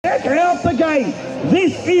check out the gate.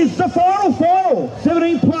 This is the final.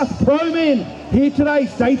 17 plus pro men here today.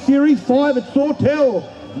 State Series 5 at Sawtell.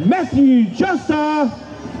 Matthew Juster,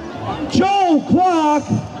 Joel Clark,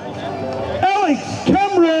 Alex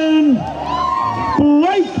Cameron,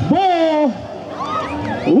 Blake Moore,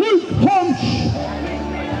 Luke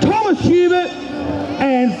Honch, Thomas Hubert,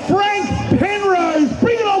 and Frank Penrose.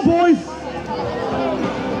 Bring it on, boys.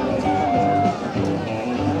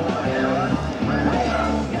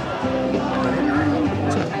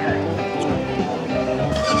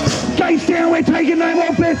 Gates down, we're taking no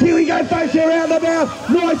more bets. Here we go, folks, here around the mouth.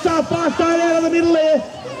 Nice fast start out of the middle there.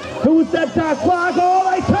 Who was that, Clark?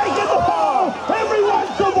 Oh, they take it. Oh, everyone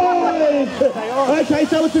survived. Okay,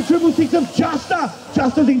 so it's a 666 of Juster.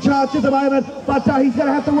 Juster's in charge at the moment, but he's going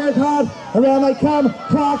to have to work hard. Around they come.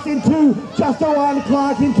 Clark's in 2. Juster 1,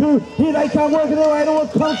 Clark in 2. Here they come, working their way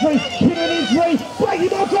towards Country. Kidman in 3. Blakey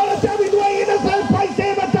Moore trying to jump his way in the same place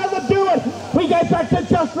there, but doesn't do it. We go back to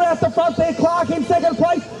Juster out the front there. Clark in 2nd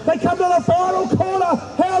place. They come to the final corner.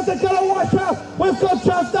 How's it going to wash up? We've got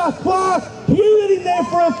Juster, Clark, Hewitt in there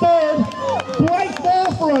for a 3rd. Blake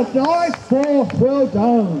Moore for a nice 4th. Well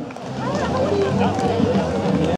done.